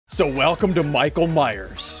So welcome to Michael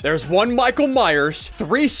Myers. There's 1 Michael Myers,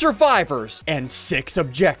 3 survivors, and 6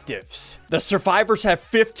 objectives. The survivors have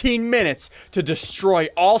 15 minutes to destroy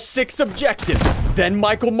all 6 objectives. Then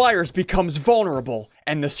Michael Myers becomes vulnerable,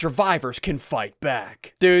 and the survivors can fight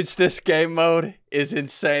back. Dudes, this game mode is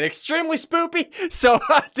insane. Extremely spoopy. So,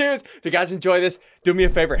 dudes, if you guys enjoy this, do me a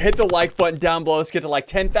favor. Hit the like button down below. Let's get to like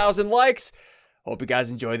 10,000 likes. Hope you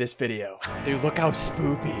guys enjoy this video. Dude, look how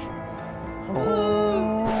spoopy. Oh.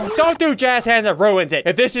 Don't do jazz hands, that ruins it.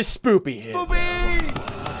 If this is spoopy,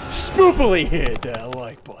 spoopily hit that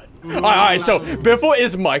like button. All right, so Biffle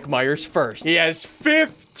is Mike Myers first. He has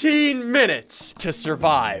 15 minutes to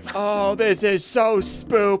survive. Oh, this is so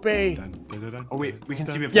spoopy. Oh wait, we can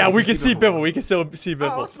see Biffle. Yeah, we can see Biffle. We can still see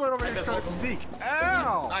Biffle. Oh, let's put over here trying to sneak.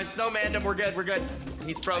 Ow! I snowmanned him. We're good. We're good.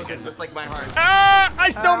 He's frozen, just like my heart. Ah! I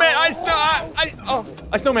snowman. I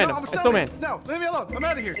snowman him. I snowman. No, leave me alone. I'm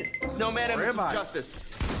out of here. Snowman him Where with am some I? justice.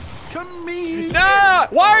 Come me. Nah!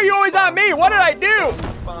 Why are you always on me? What did I do?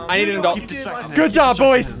 I need an adult. Good job,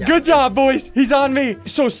 boys. Good job, boys. He's on me.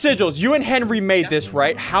 So, Sigils, you and Henry made this,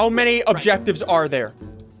 right? How many objectives are there?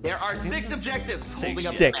 There are 6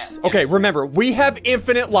 objectives. 6. Okay, remember, we have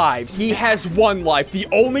infinite lives. He has 1 life. The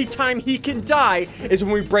only time he can die is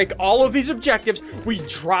when we break all of these objectives. We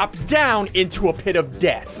drop down into a pit of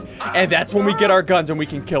death. And that's when we get our guns and we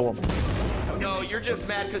can kill him. No, you're just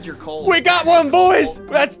mad because you're cold. We got 1, boys.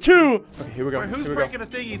 That's 2. Okay, here we go. Wait, who's breaking a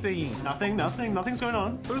thingy? Nothing's going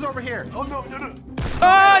on. Who's over here? Oh, no.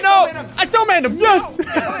 Oh, no. I snowmanned him. Yes.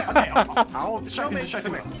 I'll show me.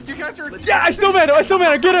 You guys are... Yeah, I snowmanned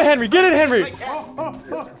him. Get it, Henry. Get it, Henry.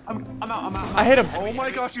 I'm out. I hit him. Oh,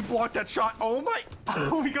 my gosh, you blocked that shot. Oh, my...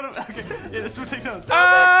 Oh, we got him. Okay, yeah, this will take turns.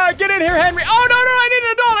 Get in here, Henry. Oh, no, I need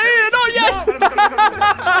an adult. Yes.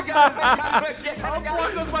 I'm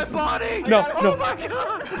blocked with my body. No. Oh, my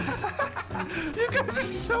God. You guys are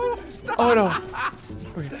so stuck. Oh, no.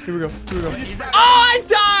 Okay, here we go. Oh, I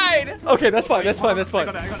died. Okay, that's fine. I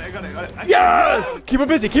got it. Yes. Keep him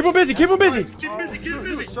busy. Keep him busy.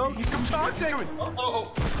 So He's tossing.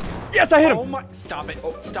 Oh. Yes, I hit him. Oh, my... Stop it.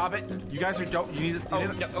 You guys are dope. You need to... No,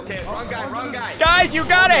 okay, wrong guy. Guys, you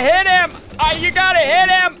gotta hit him. You gotta hit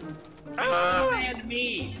him. And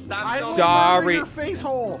me. Stop. Sorry. Your face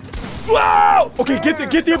hole. Whoa. Okay, get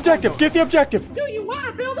the objective. Get the objective. Do you want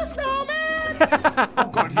to build a snowman? Oh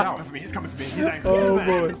god, he's coming for me. He's angry. Oh, He's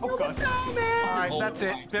boy. mad. Oh god. All right, that's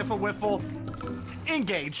it. Biffle Whiffle.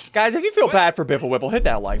 Engaged. Guys, if you feel bad for Biffle Whipple, hit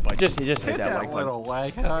that like button. Just hit Hit that like button. little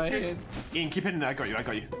like. Ian, keep hitting. I got you.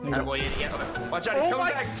 Boy, yeah. Watch out, he's Oh, coming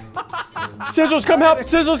my... back. Scissors,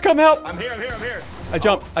 come help. I'm here. I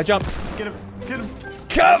jump. Get him.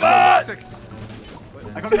 Come on.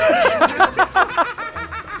 I got him.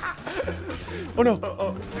 Oh, no.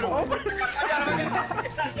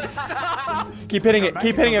 Keep hitting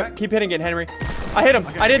it, Henry. I hit him.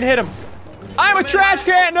 I didn't hit him. I'm a trash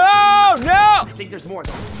can. No. I think there's more,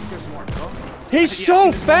 though. He's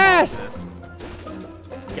so fast.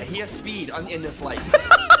 Yeah, he has speed in this light.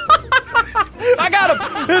 I got him.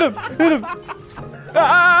 Hit him.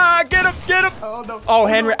 Get him. Oh no. Oh,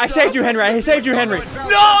 Henry. I saved you, Henry. No,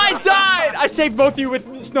 I died. I saved both of you with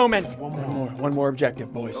snowmen. One more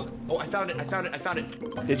objective, boys. Oh, I found it.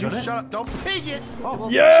 Did you? Shut up. Don't pig it.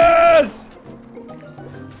 Yes.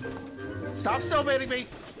 Stop snowmanning me.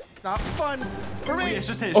 Not fun for me. It's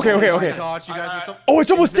just his. Okay. Oh my gosh, you guys are so... Oh,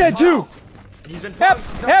 it's almost dead, too. He's been Hep.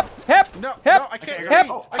 No, I can't Hep.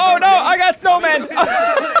 see. Oh, no, I got snowmen.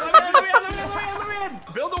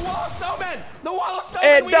 Build a wall of snowmen. The wall of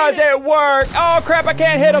snowmen. It doesn't work. Oh, crap, I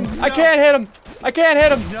can't hit him. I can't hit him.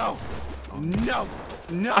 No.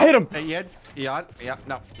 I hit him. Hey, yeah,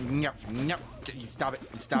 no. You stop it.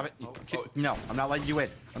 No, I'm not letting you in.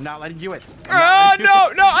 Oh,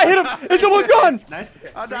 no, I hit him. It's almost gone. Nice.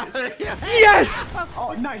 Yes.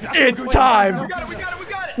 Oh, nice. It's time. We got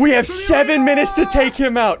it. We have 7 minutes to take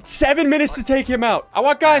him out. I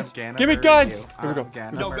want guns. Give me guns. Here we go.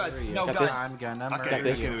 No guns. Got this.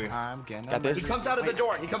 Got this. He comes out of the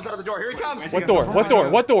door. Here he comes. What door?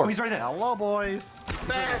 Oh, he's right there. Hello, boys.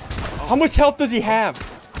 Fast. How much health does he have?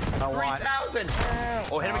 3,000.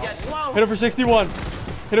 Oh, hit him again. Hit him for 61.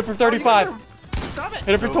 Hit him for 35. Stop it.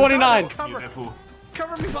 Hit him for 29. Cover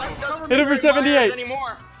me, Fox. Hit him for 78.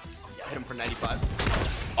 Anymore. Yeah, hit him for 95.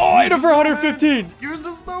 Oh, hit him for 115. Use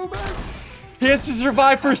the snowman. He has to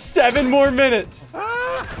survive for 7 more minutes.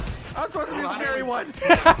 I'm supposed to be the scary one.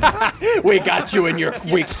 We got you in your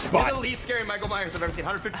weak You're spot. the least scary Michael Myers I've ever seen.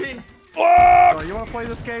 115. Oh, you want to play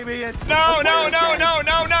this game, Ian? No. I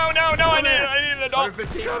need an adult.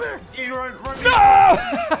 115. Come here. No!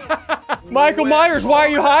 Michael Myers, why are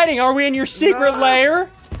you hiding? Are we in your secret lair?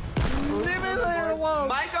 Leave me there alone.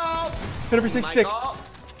 Michael! Hit him for 66. Michael.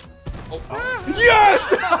 Yes!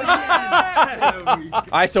 All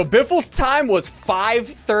right, so Biffle's time was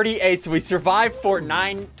 5:38, so we survived for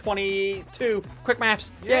 9:22. Quick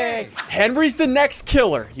maths. Yay! Henry's the next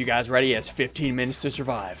killer. You guys ready? He has 15 minutes to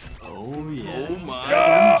survive. Oh, yeah. Oh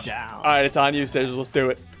my. Down. All right, it's on you, Scissors. Let's do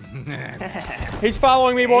it. He's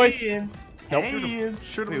following me, boys. Hey, Ian. Nope. Hey, Ian.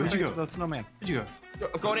 Shoot him. Wait, where'd you go? The snowman. Where'd you go?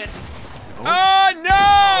 I'm going in. Oh,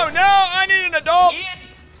 no! No, I need an adult. Ian,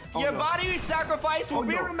 your body sacrifice will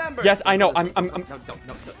be remembered. Yes, I know. I'm. No.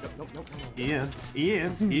 Ian,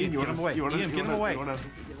 you Get want him to away. Ian, get him away.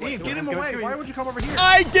 Ian, get him away. Why would you come over here?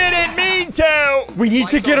 I didn't mean to. We need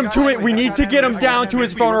to get him to it. We need to get him down to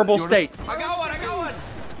his vulnerable state. I got one.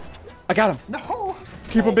 I got him. No.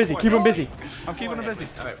 Keep him busy. Keep him busy. I'm keeping him busy.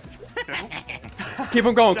 All right. Keep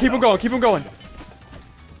him going. Keep him going. Keep him going.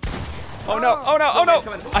 Oh no! Oh no! Oh no!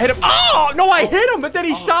 I hit him. Oh no! I hit him, but then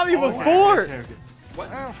he shot me before.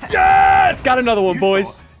 Yes! Got another one,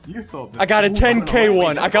 boys. I got a 10K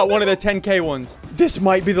one. I got one of the 10K ones. This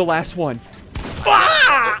might be the last one.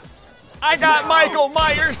 Ah! I got Michael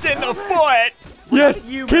Myers in the foot. Yes.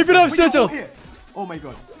 Keep it up, Sigils. Oh my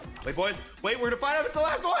god. Wait, boys. Wait, we're gonna find out if it's the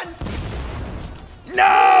last one.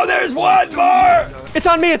 No, there's one more. It's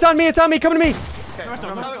on me. It's on me. It's on me. Come to me. Okay.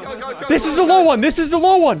 Go. This is the low one. This is the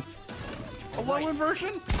low one. A low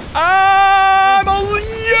version? Yes,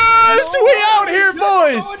 we out here,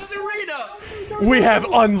 boys. Go into the arena. We have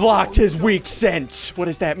unlocked his weak sense. What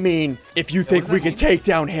does that mean? If you think we can take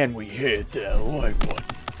down Henry, hit the like button.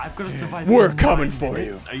 I've got to survive. We're coming for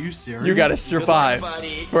you. Are you serious? You gotta survive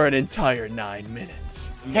buddy. for an entire 9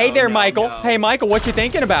 minutes. Hey there, Michael. Hey, Michael, what you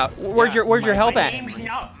thinking about? Where's your health at?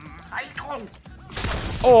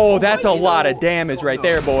 Oh, that's a lot of damage right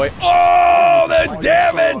there, boy. Oh, the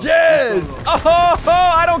damages! Oh,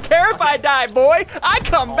 I don't care if I die, boy. I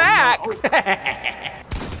come back.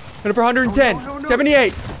 And for 110,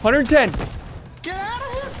 78, 110. Get out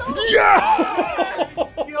of here! Yeah!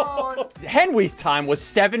 Henry's time was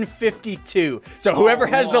 7:52. So whoever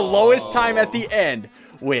has the lowest time at the end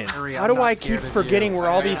wins. How do I keep forgetting where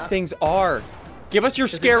all these things are? Give us your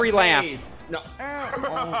scary laugh. No.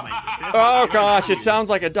 Oh gosh, it sounds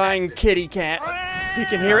like a dying kitty cat. You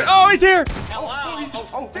can hear it. Oh, he's here!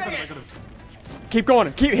 Oh, dang it. Keep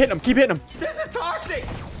going. Keep hitting him. Keep hitting him. This is toxic.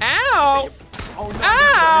 Ow! Oh no!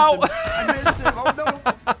 Ow! I missed him. Oh no!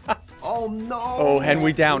 Oh no! Oh,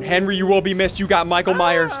 Henry down. Henry, you will be missed. You got Michael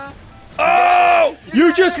Myers. Oh!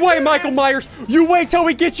 You just wait, Michael Myers. You wait till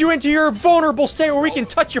we get you into your vulnerable state where we can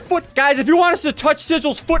touch your foot. Guys, if you want us to touch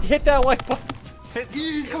Sigil's foot, hit that like button.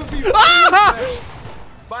 He's coming for you. Ah!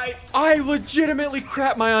 Bye. I legitimately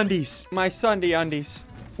crap my undies. My SSundee undies.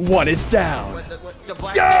 One is down. The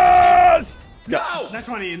black Yes! No! Nice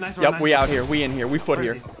one, Ian. Nice one. Yep, nice we one. out here. We in here. We foot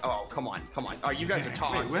here. Oh, come on. Oh, you guys are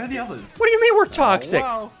toxic. Wait, where are the others? What do you mean we're toxic?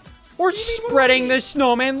 Wow. We're spreading the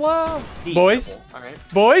snowman love. Boys? All right.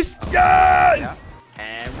 Boys? Yes!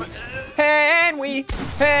 And Henry.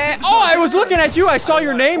 Oh, I was looking at you. I saw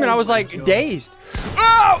your name and I was like dazed.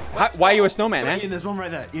 Oh! Why are you a snowman, Ian, huh? there's one right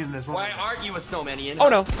there. Ian, there's one. why Right there. aren't you a snowman, Ian? Oh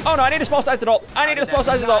no. Oh no, I need a small sized adult. I need a small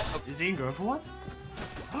sized adult. Is Ian going for one?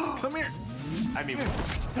 Come here. I mean,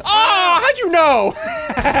 Oh, how'd you know?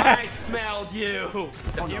 I smelled you.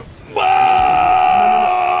 Except you.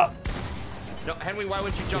 Oh, No, Henry, why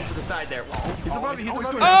would you jump to the side there? He's above you. He's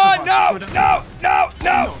above you.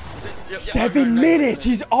 no. 7 minutes.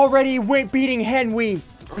 He's already beating Henry.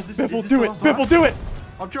 Biffle, do it. Biffle, do it.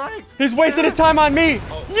 I'm trying. He's wasting his time on me.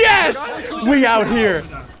 Yes! We out here.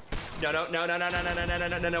 No,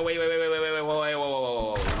 wait,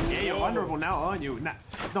 whoa. yeah, you're vulnerable now, aren't you? Nah,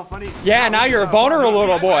 it's not funny. Yeah, now you're a vulnerable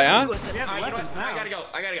little boy, huh? Listen, Yeah, you know weapons what? now.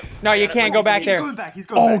 I gotta go. No, you can't go back He's there. going back. He's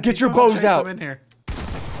going Oh, back. get your He's going bows back. out. I'm in here.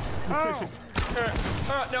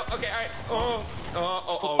 No, okay, all right.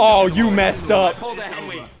 Oh, you messed I up. pulled a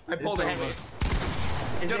Henry.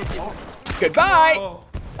 Is it? Goodbye. Oh.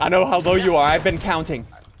 I know how low you are. I've been counting.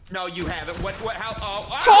 No, you haven't. How?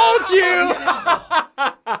 Oh. Told you!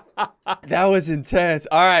 That was intense.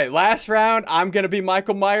 All right, last round. I'm going to be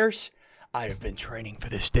Michael Myers. I have been training for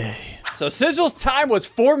this day. So Sigil's time was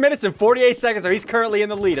 4 minutes and 48 seconds, so he's currently in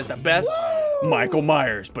the lead as the best Michael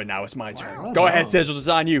Myers. But now it's my turn. Go ahead, Sigil, it's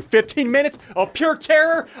on you. 15 minutes of pure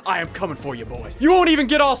terror. I am coming for you, boys. You won't even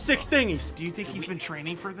get all 6 thingies. Do you think he's been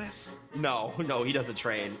training for this? No, he doesn't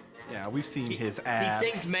train. Yeah, we've seen his He ass.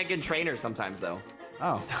 sings Megan Trainor sometimes, though.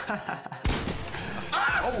 Oh.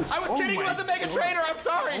 I was kidding about the Mega Trainer. I'm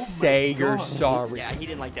sorry. Say you're sorry. Yeah, he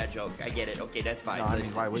didn't like that joke. I get it. Okay, that's fine. No, I mean,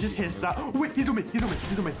 why would Just you? his side. Oh, wait, he's on me. He's on me.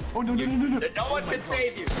 He's on me. Oh, no, no, no, no, no. No one can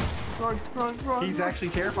save you. Run, run, run. He's actually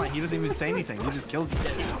terrifying. He doesn't even say anything. He just kills you.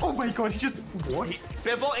 Oh my god, he just. What?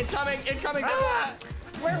 Biffle, incoming, incoming.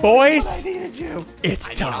 Boys, I needed you. it's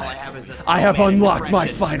I mean, all I time. have is a I have snowman unlocked my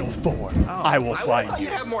impression. final form. I will I find thought you.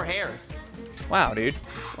 you'd have more hair. Wow, dude.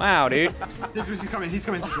 Wow, dude. Citrus, he's coming. He's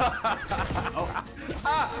coming, Citrus.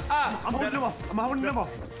 I'm holding him off. I'm holding him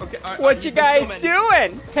off. Okay, all right, What you guys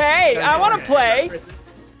doing? Hey, I want to play.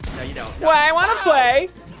 No, you don't. Well, I want to play.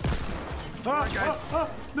 No,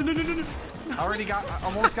 no, no, no, no. I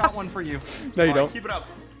almost got one for you. No, you don't. Keep it up.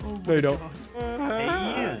 No, you don't. Hey,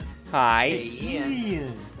 Ian. Hi.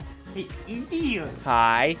 Ian. Hey, Ian.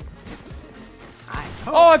 Hi.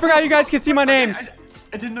 Oh, I forgot you guys can see my names.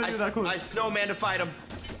 I didn't know you were that I close. snowmanified him.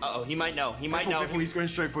 Uh-oh, he might know. He might know. Biffle, he's going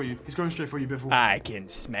straight for you. He's going straight for you, Biffle. I can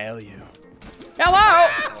smell you.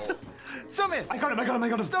 Hello. Snowman! I got him, I got him, I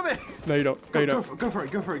got him. Snowman! No, you don't. No, you don't. Go for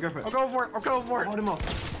it, go for it, go for it. I'm going for it. I'm going for it. Hold him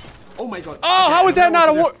off. Oh my god. Oh, how is that not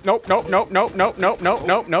a war? Nope, nope, nope, nope, nope, nope, nope,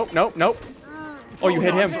 nope, nope, nope, nope. Oh, you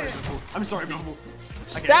hit him. I'm sorry, Biffle.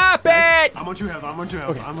 Stop it! I'm on 2 health, I'm on 2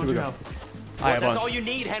 health, I'm on 2 health. I have That's one. all you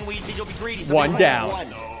need, Henweed. You'll be greedy. So One down.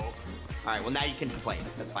 One. All right, well, now you can complain.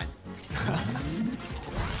 That's fine.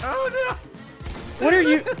 Oh What are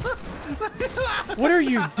you? What are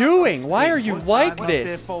you doing? Why are you like no!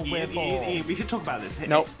 this? Ian, we should talk about this.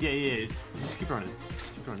 Nope. Yeah. Just keep running.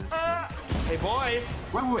 Just keep running. Hey, boys.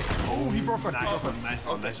 Wait. Oh, he broke it. Nice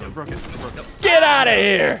one. Broke it. Get out of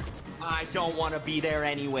here! I don't want to be there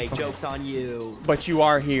anyway. Joke's on you. But you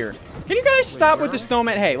are here. Can you guys stop with the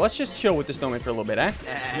snowman? Hey, let's just chill with the snowman for a little bit, eh?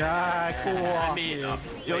 Yeah, cool. I mean,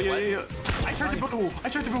 Yo. I tried to build a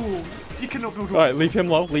wall. You cannot build walls. All right, leave him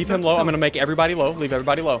low. Leave him low. I'm gonna make everybody low. Leave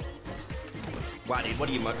everybody low. wow, dude, what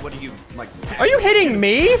do you like? Are you hitting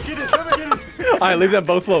me? Get it. All right, leave them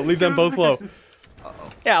both low. Leave them both low. Uh-oh.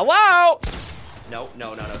 Yeah, hello. No.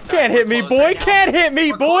 Sorry, Can't hit we're me, closed boy. right now. Can't hit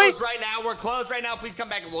me, We're boy. closed right now. We're closed right now. Please come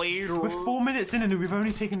back later. We're 4 minutes in and we've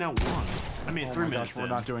only taken out 1. I mean, 3 minutes We're in.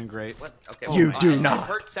 not doing great. What? Okay. You do I not.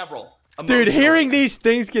 hurt several. Dude, Emotionally. hearing these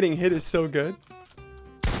things getting hit is so good.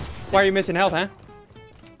 Why are you missing health, huh?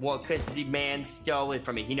 Well, because the man stole it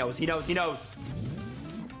from me. He knows. He knows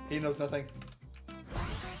nothing.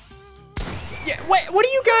 Yeah, wait, what are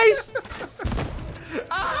you guys?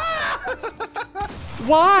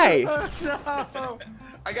 Why? No.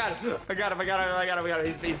 I got him.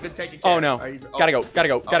 He's been taken care Oh of. no. All right, Gotta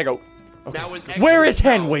go. Okay. Now with Where is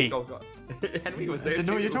extra- Henry? Go. Henry was there I don't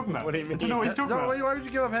know what too. you're talking about. What do you mean? I don't know what you're talking No, about. why would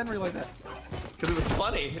you give up Henry like that? Because it was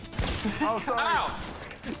funny. Oh, sorry. Ow!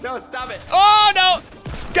 No, stop it. Oh no!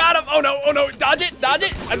 Got him! Oh no! Dodge it!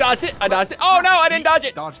 I dodged it! Oh no, I didn't dodge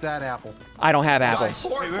it! Dodge that apple. I don't have apples.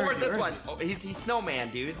 Forward this one. Oh, he's snowman,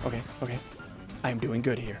 dude. Okay. I am doing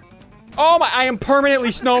good here. Oh my! I am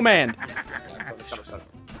permanently snowman. Stop.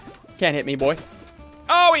 Can't hit me, boy.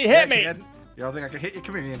 Oh, he hit me! Kid. You don't think I can hit you?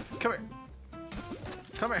 Come here, Ian. Come here.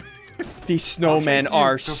 Come here. These snowmen chasing you.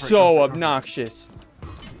 are Go for it, so go for it. obnoxious.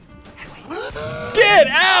 Get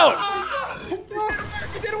out!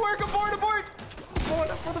 It didn't work. Abort.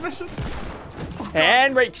 For the mission.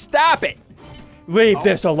 Henry, stop it! Leave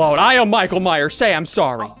this alone. I am Michael Myers. Say I'm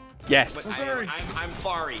sorry. Yes. sorry. I'm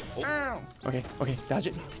sorry. Oh, Ow. Okay. Dodge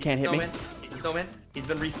it. Can't hit me. snowman. He's a snowman. He's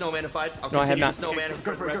been re-snowmanified. I'll No, I have continue not. to snowman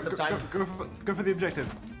for the rest of time. Go for the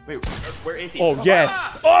objective. Wait. Where is he? Oh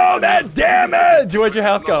yes. Oh, that damage! Where'd your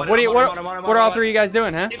health go? I'm What are you? on him, What are all three of you guys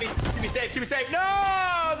doing, huh? Keep me safe.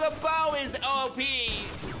 No, the bow is OP.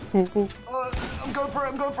 I'm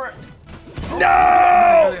going for it.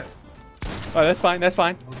 No! Oh, that's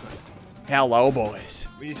fine. Hello, boys.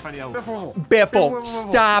 We need to find the other Biffle. Biffle,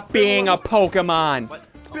 stop being a Pokemon. What?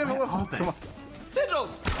 Biffle. Come on.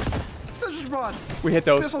 Sigils. Scissors run. We hit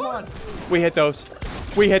those. Biffle on. We hit those.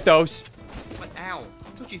 What? Ow.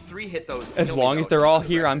 I told you 3 hit those. As long as they're all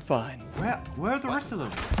here, I'm fine. Where are the rest of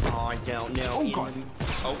them? Oh, I don't know. Oh, God.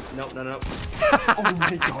 Oh, no. Oh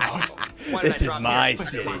my god. Why did This I is drop my here?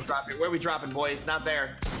 city. Where are we dropping, boys? Not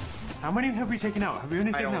there. How many have we taken out? Have we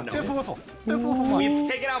only taken don't out know. 2? Biffle. Biffle. We've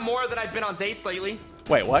taken out more than I've been on dates lately.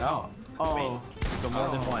 Wait, what? Oh. So more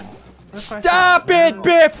than one. Stop it,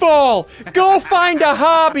 Biffle! Go find a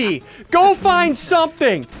hobby. Go find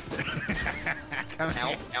something.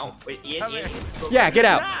 Ow. Wait, Ian. Yeah, get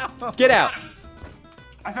out. Get out.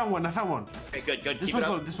 I found one. Okay, good. This Keep one's it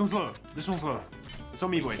low. up. This one's low. It's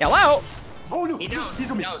on me, boys. Hello. Oh no. He knows.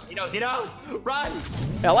 He's on me. He knows. Run. Oh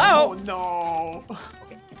Hello. no.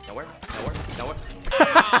 Okay. Nowhere.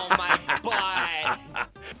 Oh my butt.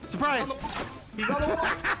 Surprise. He's on the wall.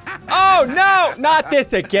 Oh, no. Not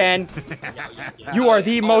this again. Yeah. You are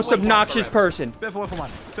the most wait, obnoxious person. Biffle with one.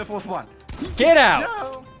 Biffle with one. Get out.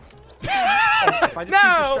 No. If I just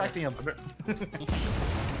keep distracting him.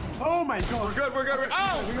 Oh my god. We're good.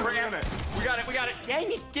 Oh, we got it.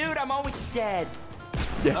 Dang it, dude. I'm always dead.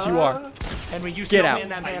 Yes, you are. Henry, you Get snowman out.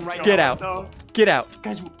 that man right Get now. out. No. Get out.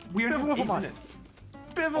 Guys, we're Biffle with in one. minutes.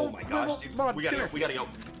 Biffle. Oh my gosh, dude. We gotta go.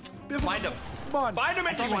 Biffle. Find him. Come on. Find him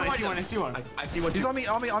and I see one. I see one He's too. on me.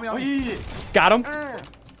 On me. Oh, yeah. Got him.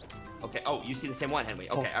 Okay. Oh, you see the same one, Henry.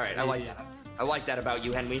 Okay. All right. I like that. I like that about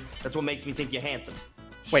you, Henry. That's what makes me think you're handsome.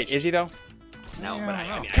 Wait, is he though? No, but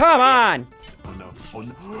I mean. Come on. Oh no. Oh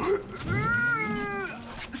no.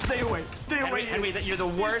 Stay away. Stay away. Henry, you're the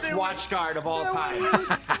worst watch guard of all time.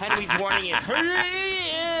 Henry's warning is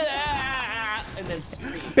and then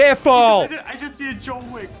scream. Biffle. I just see a John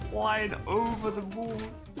Wick flying over the wall.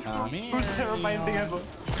 Most terrifying thing ever.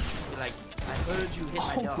 Like, I heard you hit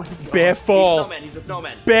my dog. Biffle. He's a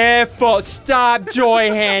snowman. Biffle. Stop joy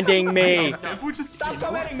handing me. We'll just Stop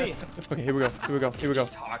snowmanning me. Okay, here we go.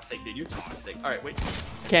 Toxic, dude. You're toxic. All right, wait.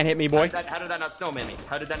 Can't hit me, boy. How did that not snowman me?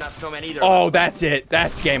 How did that not snowman either? Oh, that's it.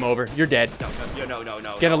 That's game over. You're dead.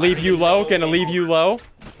 No. Gonna leave you low. Gonna leave you low.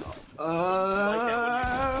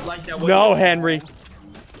 Like that. No, Henry.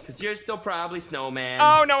 Because you're still probably snowman.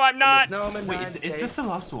 Oh, no, I'm not. Snowman. Wait, is this the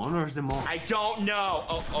last one or is there more? I don't know.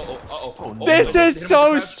 Oh. This is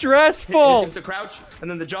so stressful. The crouch, and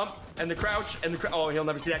then the jump, and the crouch, and the crouch. Oh, he'll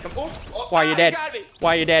never see that come. Oh, Why are you dead? got me.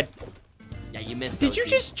 Why are you dead? Yeah, you missed. Did you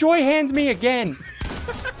just joy hand me again?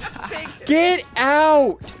 Get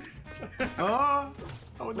out. Oh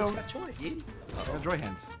no. Joy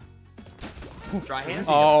hands. Dry hands.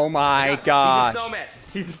 Oh my gosh.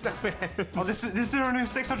 He's a snowman. Oh, this is only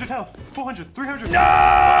 600 health. 400, 300.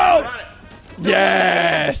 No!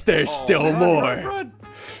 Yes, there's still more. Run.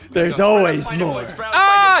 There's Go, always find him, more. boys, Brown,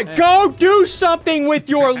 Ah, find him. go do something with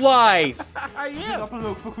your life. I am. Up and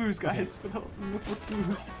look for clues, guys. Up and look for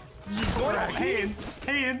clues. Hey,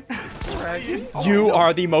 Ian. You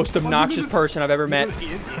are the most obnoxious person I've ever met.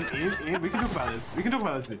 Ian, we can talk about this.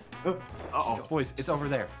 Uh-oh. Boys, it's over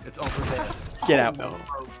there. It's over there. Get out. No.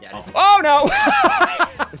 Oh no!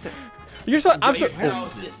 You're supposed. I'm Wait,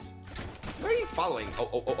 supposed. where are you following?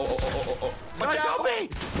 Oh. Watch out, me!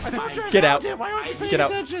 I thought you were Get out. Why aren't you paying Get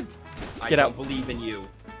out. attention? I Get don't out. believe in you.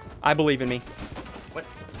 I believe in me. What?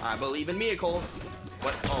 I believe in vehicles.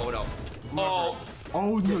 What? Oh no. Oh,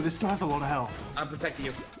 Oh no, this still has a lot of health. I'm protecting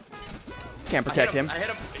you. Can't protect him. I hit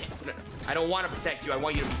him. I don't want to protect you. I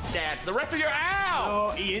want you to be sad for the rest of your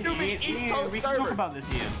ow. Oh, Ian, Stupid East Coast we can talk servers. about this,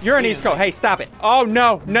 Ian. You're an East Coast. Hey, stop it. Oh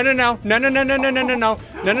no. No.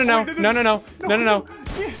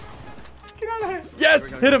 Get out of here. Yes,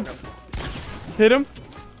 hit him. Hit him.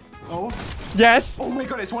 Oh. Yes. Oh my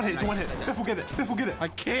god, it's one hit. Biff will get it. I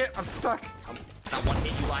can't. I'm stuck. Not one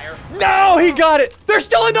hit, you liar. No, he got it. There's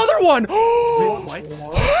still another one. What?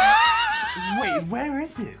 Wait, where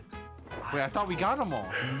is it? Wait, I thought we got them all.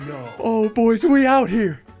 Oh, boys, we out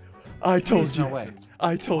here. I told There's you. no way.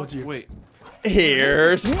 I told you. Wait.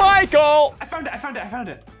 Here's Michael. I found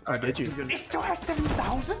it. Oh, did you? It still has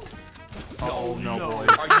 7,000? Oh, no, boys.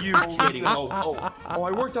 Are you kidding? Oh,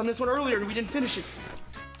 I worked on this one earlier and we didn't finish it.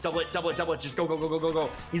 Double it. Just go.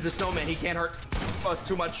 He's a snowman. He can't hurt us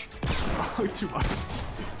too much. Oh, too much.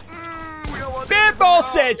 Biffle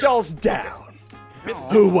sigils down.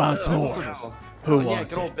 Who wants more? Who Yeah,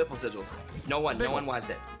 wants good it? old Biffle sigils. No one wants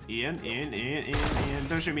it. Ian.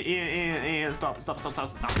 Don't shoot me. Ian. Stop.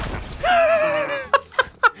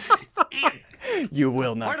 Ian. You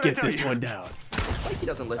will Why not did I get tell this you? one down. Like he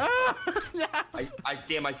doesn't listen. I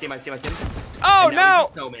see him. Oh And now no! he's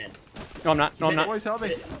a snowman. No, I'm not. No, I'm not. Boys, help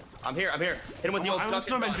me. I'm here. Hit him with the old I'm a duck and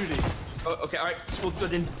snowman, buck. Judy. Oh, okay, all right. Well,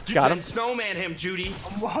 then, Got him. then snowman him, Judy.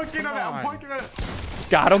 I'm working on it.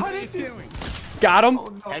 Got him. What are you doing? Got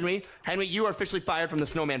him. Henry, you are officially fired from the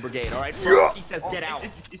snowman brigade. All right. First, he says get out.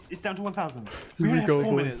 It's down to 1,000. Here we only have go,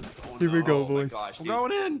 4 boys. minutes. Oh, Here we no. go, Oh my boys. gosh, I'm dude.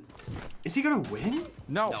 going in. Is he gonna win?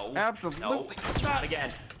 No, No, absolutely. No, not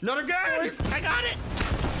again. Not again. I got it.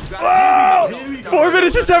 Oh! 4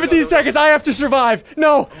 minutes and 17 seconds. I have to survive.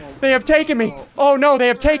 No, they have taken me. Oh no, they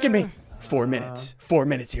have taken me. 4 minutes. 4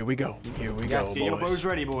 minutes. Here we go. Here we go, Get your bows boys.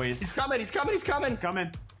 ready, boys. He's coming.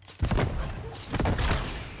 Coming.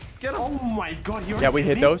 Get him. Oh my god, you Yeah, we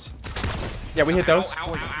hit those. Yeah, we hit those.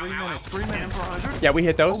 Ow. 3 minutes. 3 Hit him minutes. for 100. Yeah, we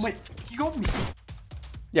hit Oh those. my, you got me.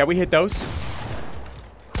 Yeah, we hit those.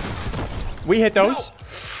 We hit those.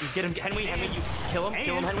 Get him, Henry. You kill him. Hey,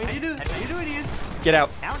 Kill him, Ian, Henry. how you doing, Ian? Get out.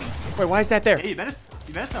 Howdy. Wait, why is that there? Hey, you better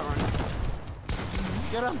start running.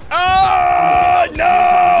 Get him. Oh,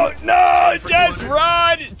 no, no, just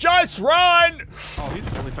run, just run. Oh, he's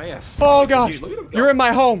really fast. Oh, gosh, Dude, look at him go. you're in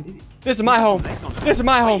my home. This is my home. This is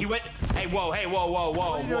my Wait, home. you went. Hey, whoa, hey, whoa, whoa,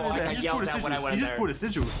 whoa, whoa! I yelled that when I went in You just there. put the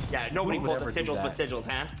sigils. Yeah, nobody Who would pulls ever a do sigils but that? sigils,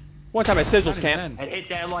 huh? One time at Sigils Not even Camp. then. And hit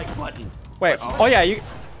that like button. Wait, oh, yeah, you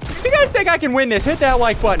guys think I can win this? Hit that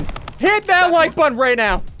like button. Hit that like button right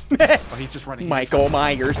now. Oh, he's just running. Michael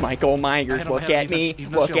Myers, Michael I Myers, hit him, look I hit at him. me, He's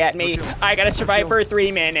not look shield. at me. No shield. I gotta survive for shield.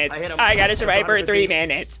 3 minutes. I hit him. I gotta survive for 3 150.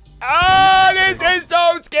 minutes. Oh, this is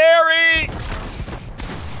so scary.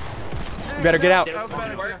 You better get out. Did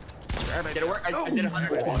it work? Did it work? I did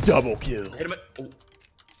 100. Double kill. Hit him. Oh.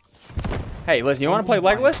 Hey, listen, you wanna play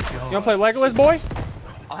Legolas? You wanna play Legolas, boy?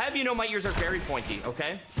 I'll have you know my ears are very pointy.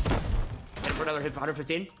 Okay. Hit him for another hit.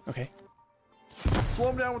 115. Okay. Slow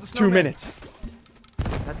him down with the 2 snowman. minutes.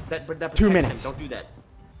 That 2 protects him. minutes. Don't do that.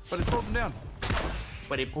 But it slows him down.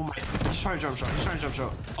 But it. Oh my, he's trying to jump shot. He's trying to jump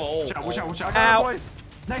shot. Oh. Watch out, watch out, watch out. Ow. Boys.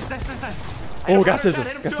 Nice, nice, nice, nice. Oh, got Hit him scissors. for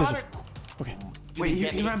Got 200. scissors. Okay. Wait,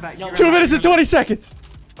 Get he me. ran back. No. 2 minutes and 20 seconds.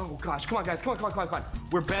 Oh gosh, come on guys, come on, come on, come on, come on.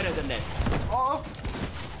 We're better than this. Oh,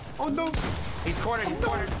 oh no. He's cornered, he's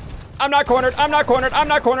cornered. I'm not cornered. I'm not cornered. I'm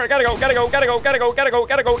not cornered. Gotta go. Gotta go. Gotta go. Gotta go. Gotta go.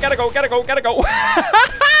 Gotta go. Gotta go. Gotta go. Gotta go. No. Out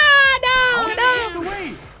of the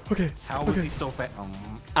way. Okay. How was he so fast?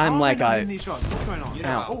 I'm like a. a. These shots. What's going on?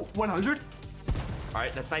 Ow. Oh, 100. All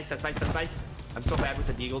right, that's nice, that's nice, that's nice. I'm so bad with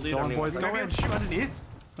the deagle, dude. Go I on, don't even boys, remember. go Maybe shoot underneath.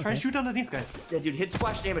 Try and shoot underneath, guys. Yeah, dude, hit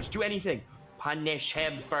splash damage. Do anything. Punish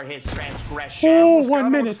him for his transgression. Oh, Got 1 him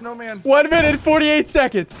with the minute. snowman. 1 minute, 48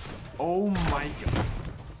 seconds. Oh my god.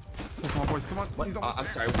 Come on, boys. Come on. What? He's almost I'm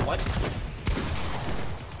there. sorry, what?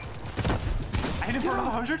 I hit him for another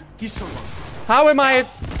 100. He's so low. How am I?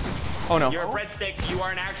 Oh no. You're a breadstick. You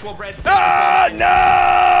are an actual breadstick. Ah,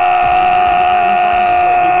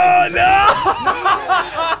 no! No!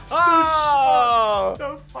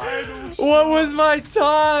 The final What was my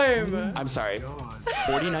time? I'm sorry.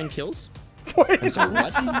 49 kills? I'm sorry,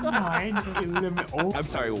 what? 9 oh, I'm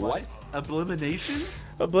sorry, what? eliminations?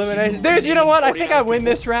 Elimination. Dude, you know what? I think I win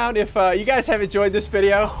this round. If you guys have enjoyed this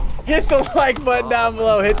video, hit the like button down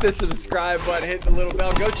below, hit the subscribe button, hit the little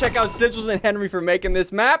bell. Go check out Sigils and Henry for making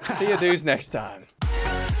this map. See you dudes next time.